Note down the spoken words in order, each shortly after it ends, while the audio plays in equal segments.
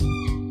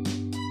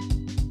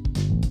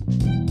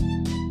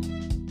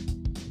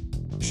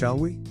shall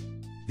we?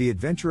 The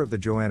adventure of the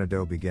Joanna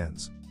Doe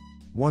begins.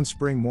 One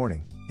spring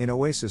morning, in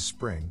Oasis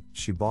Spring,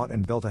 she bought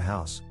and built a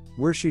house,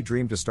 where she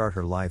dreamed to start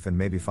her life and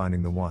maybe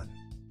finding the one.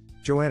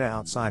 Joanna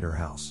outside her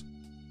house.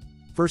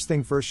 First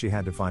thing first, she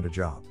had to find a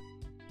job.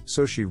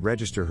 So she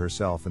registered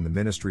herself in the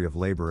Ministry of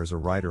Labor as a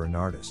writer and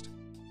artist.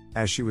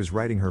 As she was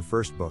writing her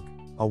first book,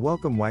 a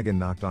welcome wagon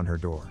knocked on her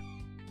door.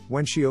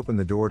 When she opened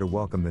the door to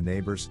welcome the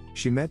neighbors,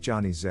 she met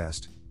Johnny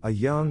Zest, a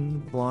young,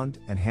 blonde,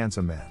 and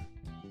handsome man.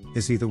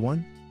 Is he the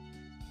one?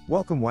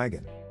 Welcome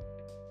wagon.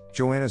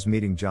 Joanna's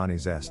meeting Johnny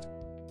Zest.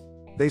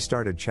 They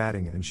started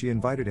chatting and she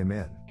invited him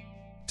in.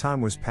 Time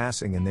was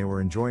passing and they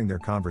were enjoying their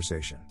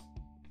conversation.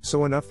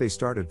 So enough, they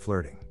started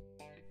flirting.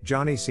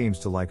 Johnny seems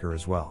to like her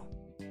as well.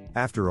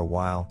 After a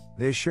while,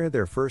 they shared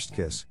their first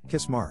kiss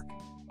mark.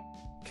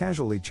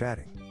 Casually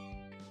chatting.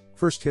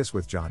 First kiss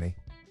with Johnny.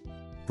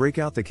 Break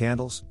out the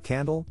candles,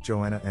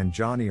 Joanna and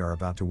Johnny are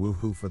about to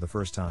woohoo for the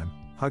first time,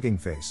 hugging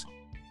face.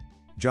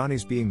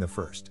 Johnny's being the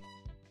first.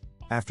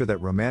 After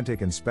that romantic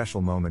and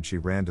special moment, she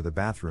ran to the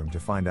bathroom to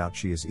find out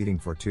she is eating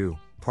for two,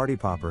 party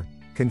popper,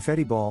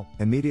 confetti ball.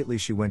 Immediately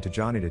she went to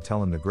Johnny to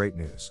tell him the great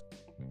news.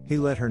 He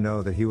let her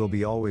know that he will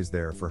be always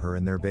there for her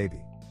and their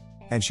baby.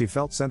 And she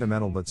felt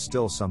sentimental, but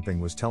still something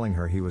was telling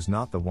her he was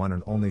not the one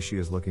and only she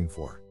is looking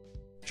for.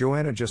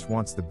 Joanna just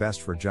wants the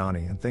best for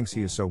Johnny and thinks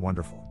he is so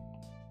wonderful.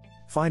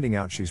 Finding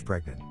out she's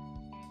pregnant.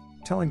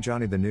 Telling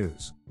Johnny the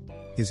news.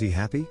 Is he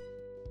happy?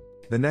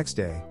 The next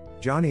day,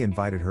 Johnny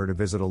invited her to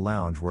visit a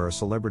lounge where a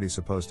celebrity's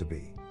supposed to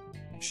be.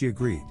 She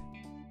agreed.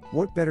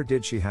 What better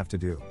did she have to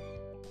do?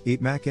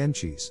 Eat mac and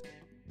cheese.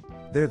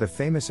 There the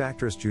famous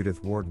actress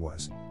Judith Ward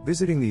was,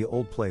 visiting the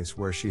old place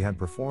where she had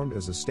performed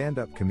as a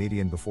stand-up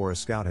comedian before a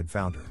scout had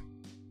found her.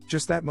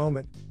 Just that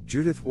moment,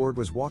 Judith Ward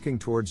was walking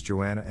towards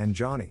Joanna and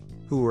Johnny,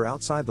 who were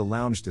outside the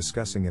lounge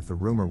discussing if the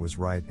rumor was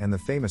right and the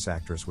famous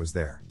actress was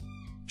there.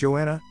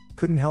 Joanna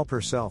couldn't help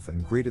herself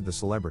and greeted the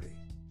celebrity.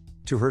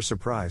 To her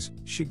surprise,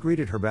 she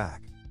greeted her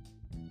back.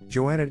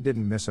 Joanna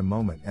didn't miss a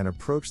moment and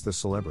approached the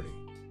celebrity.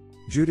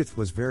 Judith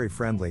was very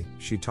friendly,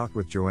 she talked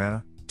with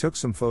Joanna, took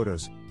some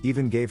photos,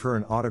 even gave her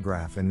an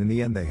autograph, and in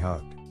the end they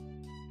hugged.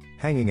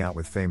 Hanging out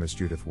with famous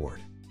Judith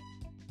Ward.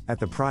 At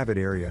the private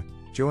area,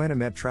 Joanna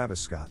met Travis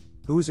Scott,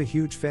 who was a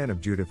huge fan of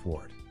Judith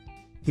Ward.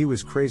 He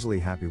was crazily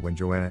happy when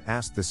Joanna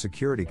asked the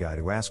security guy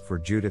to ask for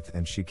Judith,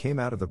 and she came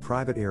out of the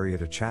private area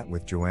to chat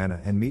with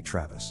Joanna and meet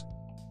Travis.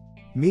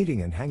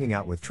 Meeting and hanging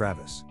out with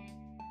Travis.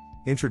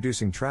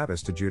 Introducing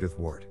Travis to Judith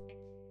Ward.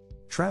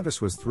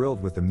 Travis was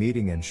thrilled with the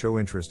meeting and showed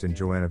interest in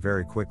Joanna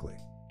very quickly.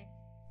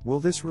 Will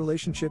this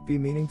relationship be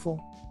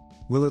meaningful?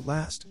 Will it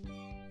last?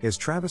 Is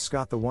Travis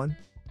Scott the one?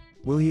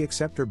 Will he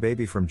accept her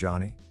baby from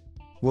Johnny?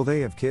 Will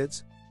they have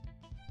kids?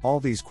 All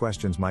these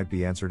questions might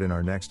be answered in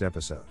our next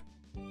episode.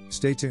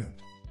 Stay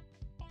tuned.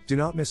 Do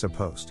not miss a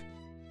post.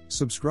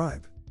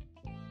 Subscribe.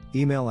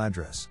 Email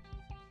address.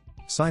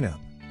 Sign up.